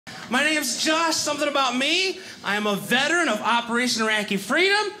My name's Josh. Something about me. I am a veteran of Operation Iraqi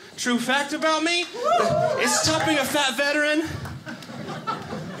Freedom. True fact about me. It's tough being a fat veteran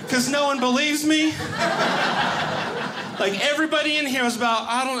because no one believes me. Like everybody in here was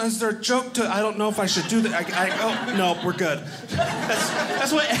about, is there a joke to, I don't know if I should do that. Oh, no, we're good.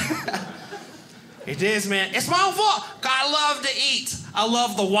 That's what, it is, man. It's my own fault. I love to eat. I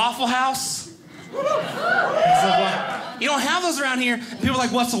love the Waffle House. You don't have those around here. People are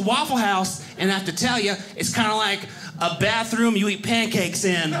like, what's a Waffle House? And I have to tell you, it's kind of like a bathroom you eat pancakes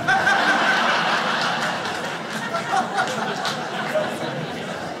in.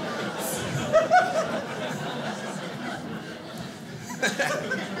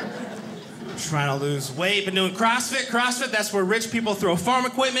 Trying to lose weight, been doing CrossFit. CrossFit, that's where rich people throw farm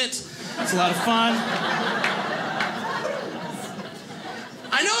equipment. It's a lot of fun.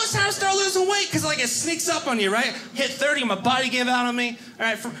 I know it's time to start losing weight because like it sneaks up on you, right? Hit 30, my body gave out on me. All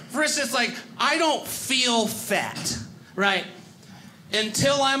right, for instance, like I don't feel fat, right?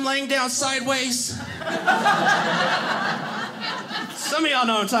 Until I'm laying down sideways. Some of y'all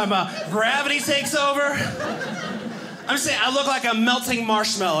know what I'm talking about. Gravity takes over. I'm just saying, I look like a melting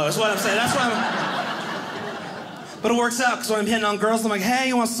marshmallow is what I'm saying. That's what I'm... But it works out, because when I'm hitting on girls, I'm like, hey,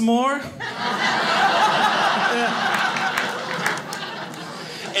 you want some more? Yeah.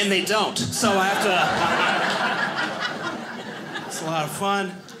 And they don't, so I have to... It's a lot of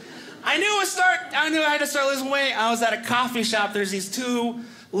fun. I knew I had to start losing weight. I was at a coffee shop. There's these two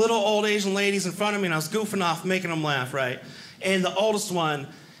little old Asian ladies in front of me, and I was goofing off, making them laugh, right? And the oldest one,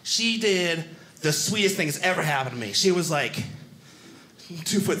 she did the sweetest thing that's ever happened to me. She was like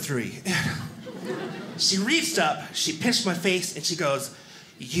 2'3". She reached up, she pinched my face, and she goes,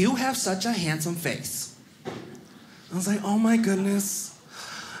 "You have such a handsome face." I was like, oh my goodness.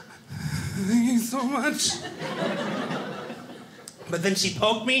 Thank you so much. But then she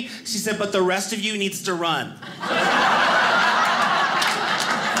poked me. She said, but the rest of you needs to run.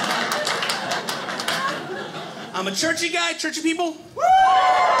 I'm a churchy guy, churchy people.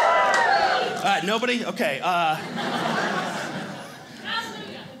 Nobody? Okay.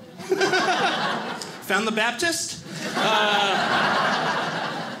 Found the Baptist?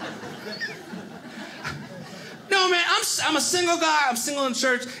 No, man, I'm a single guy. I'm single in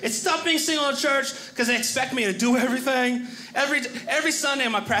church. It's tough being single in church because they expect me to do everything. Every Sunday,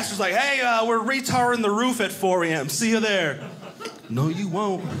 my pastor's like, hey, we're retarring the roof at 4 a.m. See you there. No, you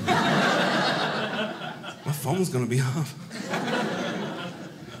won't. My phone's gonna be off.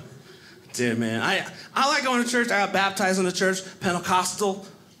 Dude, man, I like going to church. I got baptized in the church, Pentecostal.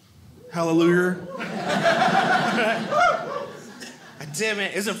 Hallelujah. I did,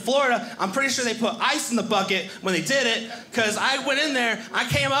 man. It's in Florida. I'm pretty sure they put ice in the bucket when they did it, because I went in there, I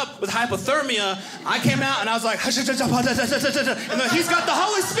came up with hypothermia. I came out and I was like, and then he's got the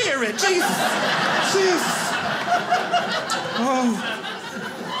Holy Spirit. Jesus. Jesus. Oh.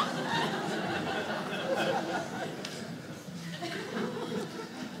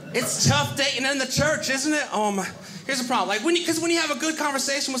 It's tough dating in the church, isn't it? Oh my. Here's the problem. Like when you have a good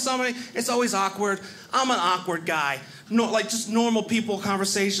conversation with somebody, it's always awkward. I'm an awkward guy. No, like just normal people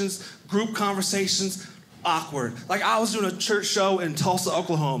conversations, group conversations, awkward. Like I was doing a church show in Tulsa,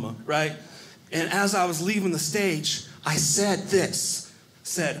 Oklahoma, right? And as I was leaving the stage, I said this.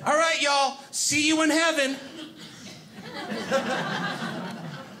 Said, all right, y'all, see you in heaven.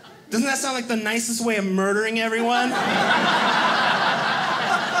 Doesn't that sound like the nicest way of murdering everyone?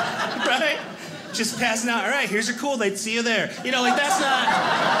 Right? Just passing out, all right, here's your Kool-Aid, see you there. You know, like that's not...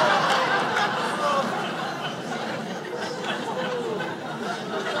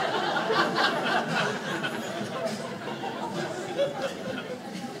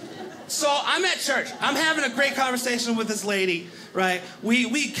 So I'm at church. I'm having a great conversation with this lady, right?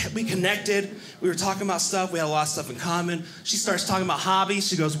 We connected. We were talking about stuff. We had a lot of stuff in common. She starts talking about hobbies.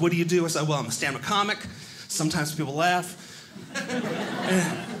 She goes, what do you do? I said, well, I'm a stand-up comic. Sometimes people laugh. And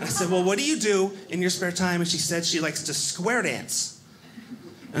I said, well, what do you do in your spare time? And she said she likes to square dance.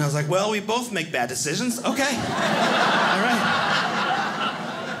 And I was like, well, we both make bad decisions. Okay. All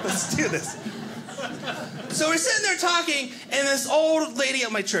right. Let's do this. So we're sitting there talking, and this old lady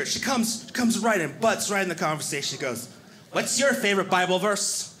at my church, she comes right in, butts right in the conversation. She goes, what's your favorite Bible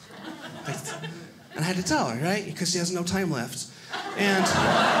verse? And I had to tell her, right? Because she has no time left. And...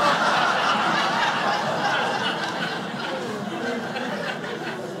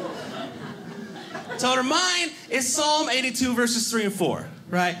 told her mine is Psalm 82, verses 3 and 4,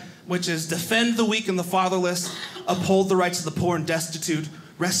 right? Which is defend the weak and the fatherless, uphold the rights of the poor and destitute,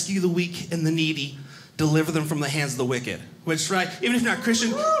 rescue the weak and the needy, deliver them from the hands of the wicked. Which, right, even if you're not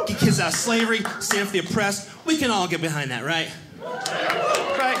Christian, get kids out of slavery, stand for the oppressed, we can all get behind that, right?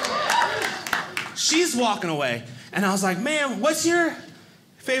 Right? she's walking away. And I was like, ma'am, what's your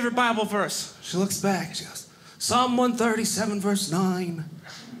favorite Bible verse? She looks back and she goes, Psalm 137, verse 9.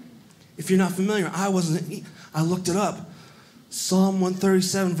 If you're not familiar, I looked it up. Psalm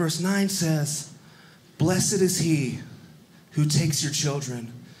 137, verse 9 says, blessed is he who takes your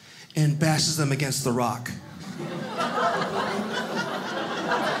children and bashes them against the rock.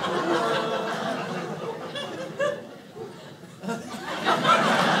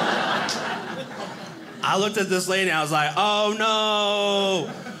 I looked at this lady and I was like, oh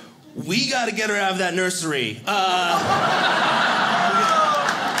no, we got to get her out of that nursery.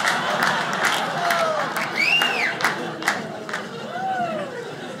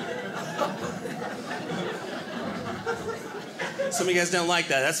 Some of you guys don't like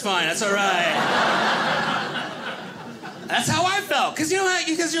that. That's fine. That's all right. That's how I felt. Because you know how,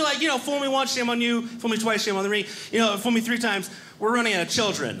 because you're like, fool me once, shame on you. Fool me twice, shame on me. Fool me 3 times, we're running out of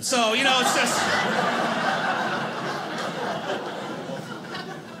children. So, it's just...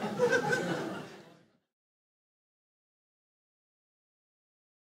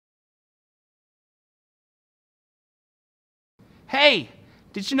 Hey,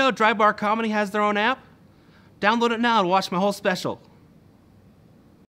 did you know Dry Bar Comedy has their own app? Download it now and watch my whole special.